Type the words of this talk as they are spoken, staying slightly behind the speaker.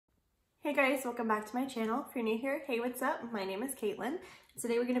Hey guys, welcome back to my channel. If you're new here, hey, what's up? My name is Caitlin.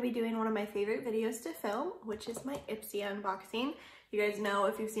 Today we're going to be doing one of my favorite videos to film, which is my Ipsy unboxing. You guys know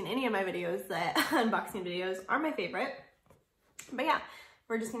if you've seen any of my videos that unboxing videos are my favorite. But yeah,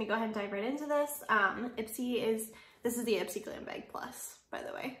 we're just going to go ahead and dive right into this. This is the Ipsy Glam Bag Plus, by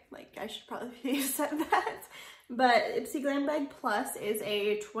the way. Like, I should probably have said that. But Ipsy Glam Bag Plus is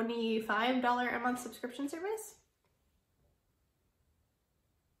a $25 a month subscription service.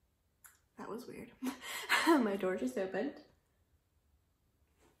 That was weird. My door just opened.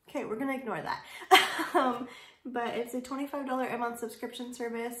 Okay, we're gonna ignore that. But it's a $25 a month subscription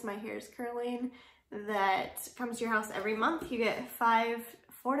service. My hair is curling. That comes to your house every month. You get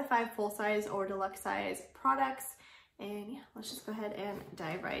 4 to 5 full-size or deluxe size products. And yeah, let's just go ahead and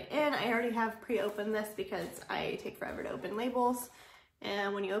dive right in. I already have pre-opened this because I take forever to open labels.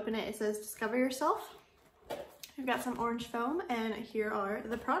 And when you open it, it says discover yourself. We've got some orange foam and here are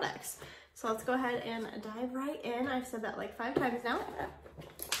the products. So let's go ahead and dive right in. I've said that like 5 times now.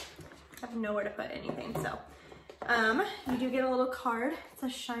 I have nowhere to put anything. So you do get a little card. It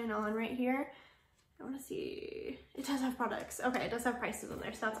says shine on right here. I want to see. It does have products. Okay, it does have prices in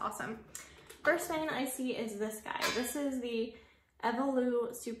there, so that's awesome. First thing I see is this guy. This is the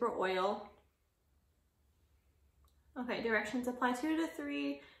Evolu Super Oil. Okay, directions: apply 2 to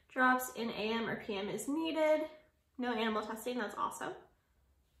 3 drops in AM or PM is needed. No animal testing, that's awesome.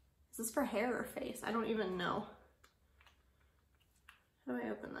 Is this for hair or face? I don't even know. How do I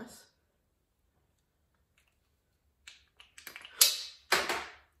open this?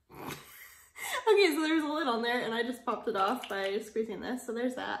 Okay, so there's a lid on there and I just popped it off by squeezing this. So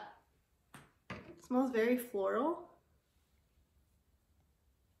there's that. It smells very floral.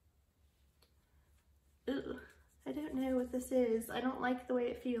 Ooh, I don't know what this is. I don't like the way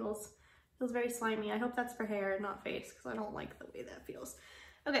it feels. It feels very slimy. I hope that's for hair, not face, because I don't like the way that feels.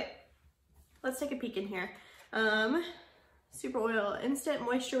 Okay, let's take a peek in here. Super Oil, instant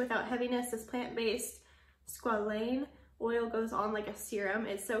moisture without heaviness. This plant-based squalane oil goes on like a serum.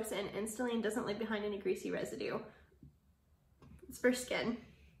 It soaks in instantly and doesn't leave behind any greasy residue. It's for skin.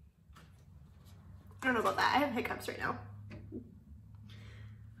 I don't know about that. I have hiccups right now.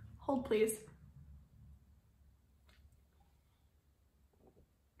 Hold, please.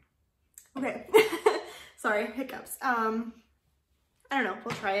 Okay. Sorry, hiccups. I don't know,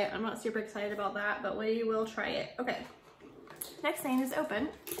 we'll try it. I'm not super excited about that, but we will try it. Okay, next thing is open.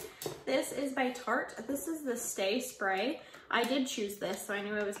 This is by Tarte. This is the Stay Spray. I did choose this, so I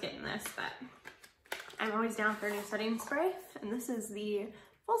knew I was getting this, but I'm always down for a new setting spray. And this is the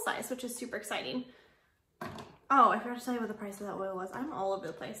full size, which is super exciting. Oh, I forgot to tell you what the price of that oil was. I'm all over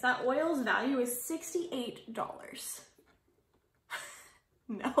the place. That oil's value is $68.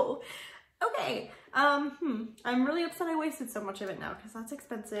 No. Okay, I'm really upset I wasted so much of it now because that's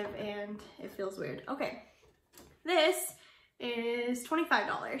expensive and it feels weird. Okay, this is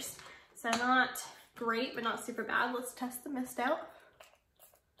 $25. So not great, but not super bad. Let's test the mist out.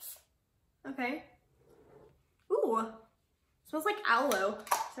 Okay. Ooh, smells like aloe.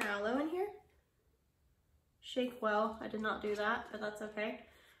 Is there aloe in here? Shake well. I did not do that, but that's okay.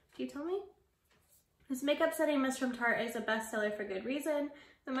 Can you tell me? This makeup setting mist from Tarte is a bestseller for good reason.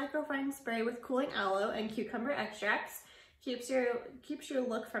 The microfine spray with cooling aloe and cucumber extracts keeps your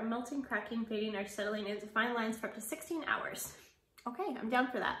look from melting, cracking, fading, or settling into fine lines for up to 16 hours. Okay, I'm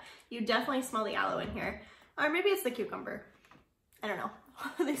down for that. You definitely smell the aloe in here. Or maybe it's the cucumber. I don't know.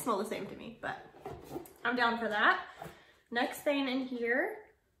 They smell the same to me, but I'm down for that. Next thing in here,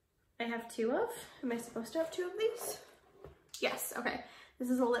 I have 2 of. Am I supposed to have 2 of these? Yes, okay. This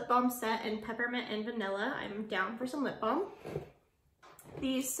is a lip balm set in peppermint and vanilla. I'm down for some lip balm.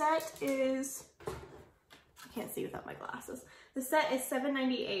 The set is, I can't see without my glasses. The set is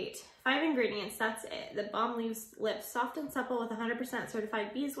 $7.98. 5 ingredients, that's it. The balm leaves lips soft and supple with 100%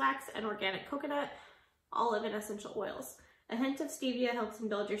 certified beeswax and organic coconut, olive, and essential oils. A hint of stevia helps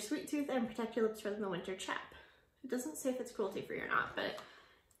build your sweet tooth and protect your lips from the winter chap. It doesn't say if it's cruelty free or not, but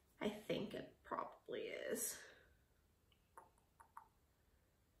I think it probably is.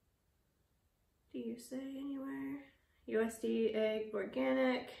 Do you say anywhere? USD egg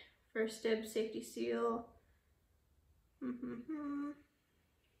organic, first dibs safety seal.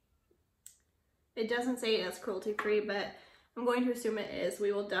 It doesn't say it's cruelty free, but I'm going to assume it is.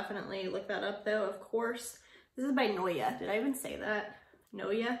 We will definitely look that up though, of course. This is by Noya. Did I even say that?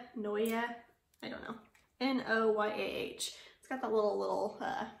 Noya? I don't know. N-O-Y-A-H. It's got that little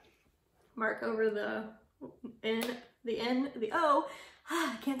mark over the N, the O.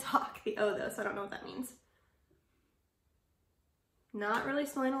 I can't talk. The O though, so I don't know what that means. Not really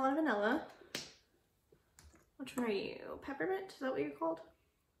smelling a lot of vanilla. Which one are you? Peppermint? Is that what you're called?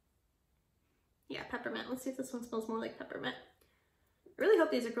 Yeah, peppermint. Let's see if this one smells more like peppermint. I really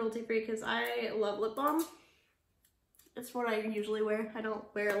hope these are cruelty free because I love lip balm. It's what I usually wear. I don't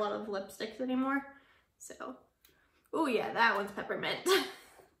wear a lot of lipsticks anymore. So, oh yeah, that one's peppermint.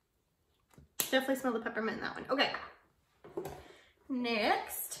 Definitely smell the peppermint in that one. Okay.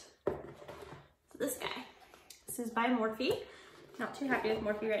 Next, this guy. This is by Morphe. Not too happy with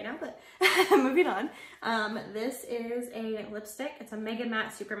Morphe right now, but moving on. This is a lipstick. It's a Mega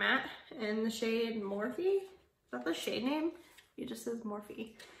Matte Super Matte in the shade Morphe. Is that the shade name? It just says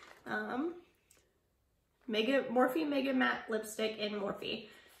Morphe. Morphe Mega Matte Lipstick in Morphe.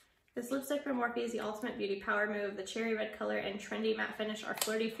 This lipstick from Morphe is the ultimate beauty power move. The cherry red color and trendy matte finish are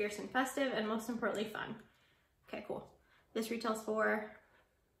flirty, fierce, and festive, and most importantly, fun. Okay, cool. This retails for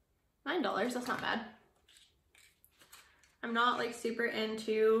 $9. That's not bad. I'm not like super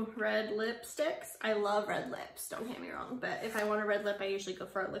into red lipsticks. I love red lips, don't get me wrong, but if I want a red lip, I usually go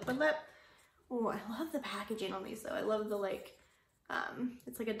for a liquid lip. Oh, I love the packaging on these though. I love the like,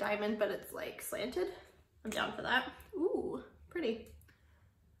 it's like a diamond, but it's like slanted. I'm down for that. Ooh, pretty.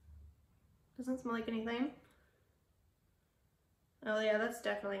 Doesn't smell like anything. Oh yeah, that's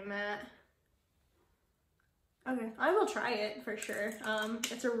definitely matte. Okay, I will try it for sure.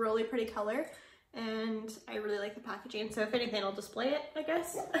 It's a really pretty color and I really like the packaging. So if anything, I'll display it, I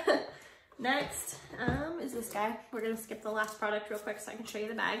guess. Next is this guy. We're gonna skip the last product real quick so I can show you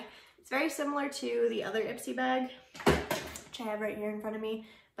the bag. It's very similar to the other Ipsy bag, which I have right here in front of me,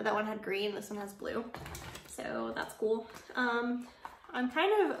 but that one had green, this one has blue. So that's cool. I'm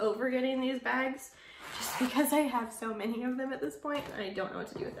kind of over getting these bags just because I have so many of them at this point and I don't know what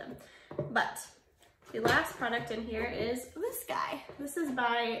to do with them. But the last product in here is this guy. This is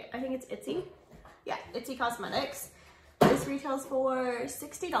by, I think it's Ipsy. Yeah, Ipsy Cosmetics. This retails for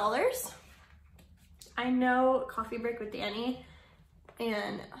 $60. I know Coffee Break with Danny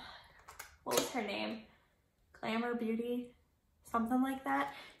and what was her name? Glamour Beauty, something like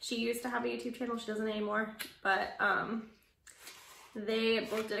that. She used to have a YouTube channel, she doesn't anymore, but they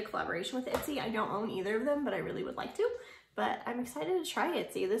both did a collaboration with Ipsy. I don't own either of them, but I really would like to. But I'm excited to try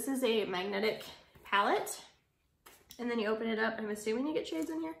Ipsy. This is a magnetic palette, and then you open it up. I'm assuming you get shades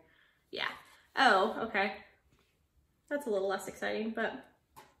in here. Yeah. Oh, okay. That's a little less exciting, but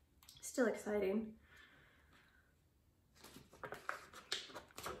still exciting.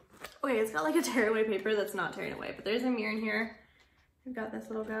 Okay, it's got like a tearaway paper that's not tearing away, but there's a mirror in here. I've got this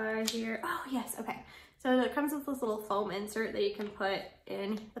little guy here. Oh yes, okay. So it comes with this little foam insert that you can put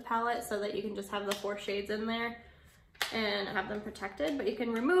in the palette so that you can just have the 4 shades in there and have them protected, but you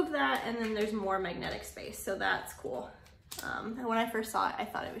can remove that and then there's more magnetic space, so that's cool. And when I first saw it, I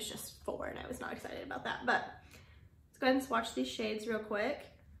thought it was just 4 and I was not excited about that, but let's go ahead and swatch these shades real quick.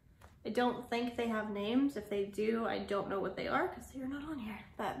 I don't think they have names. If they do, I don't know what they are because they are not on here,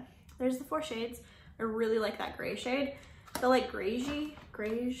 but there's the 4 shades. I really like that gray shade. The like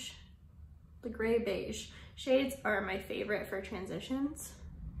grayish, the gray beige shades are my favorite for transitions.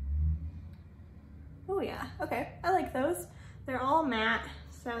 Oh yeah, okay, I like those. They're all matte,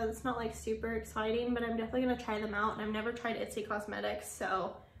 so it's not like super exciting, but I'm definitely gonna try them out. And I've never tried Ipsy Cosmetics,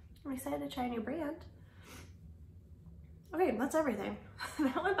 so I'm excited to try a new brand. Okay, that's everything.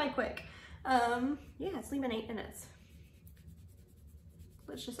 That went by quick. Yeah, it's leaving 8 minutes.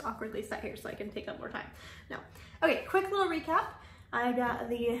 Let's just awkwardly sit here so I can take up more time. No. Okay, quick little recap. I got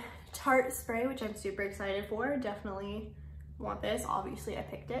the Tarte spray, which I'm super excited for. Definitely want this. Obviously, I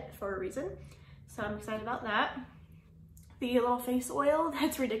picked it for a reason. So I'm excited about that. The little face oil,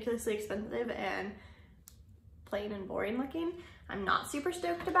 that's ridiculously expensive and plain and boring looking. I'm not super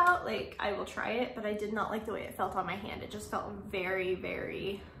stoked about. Like, I will try it, but I did not like the way it felt on my hand. It just felt very,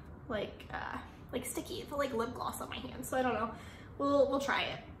 very like sticky. It felt like lip gloss on my hand. So I don't know. We'll try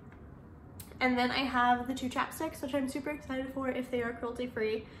it. And then I have the 2 chapsticks, which I'm super excited for if they are cruelty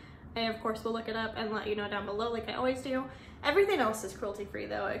free. I of course will look it up and let you know down below like I always do. Everything else is cruelty free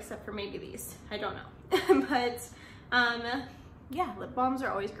though, except for maybe these. I don't know. But yeah, lip balms are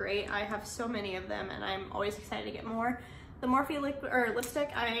always great. I have so many of them and I'm always excited to get more. The Morphe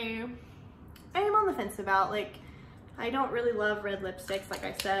lipstick, I am on the fence about. Like, I don't really love red lipsticks, like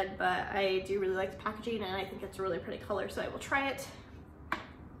I said, but I do really like the packaging and I think it's a really pretty color, so I will try it,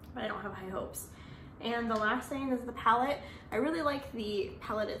 but I don't have high hopes. And the last thing is the palette. I really like the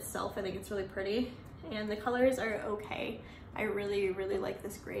palette itself. I think it's really pretty and the colors are okay. I really, really like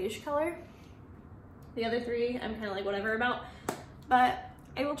this grayish color. The other 3, I'm kind of like whatever about, but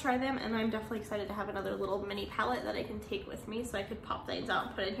I will try them and I'm definitely excited to have another little mini palette that I can take with me so I could pop things out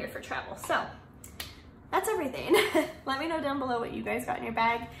and put in here for travel. So that's everything. Let me know down below what you guys got in your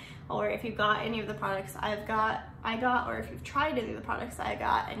bag. or if you've got any of the products I got, or if you've tried any of the products I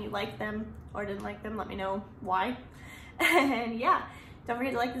got and you like them or didn't like them, let me know why. And yeah, don't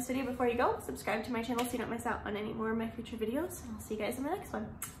forget to like this video before you go. Subscribe to my channel so you don't miss out on any more of my future videos. And I'll see you guys in my next one.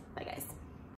 Bye guys.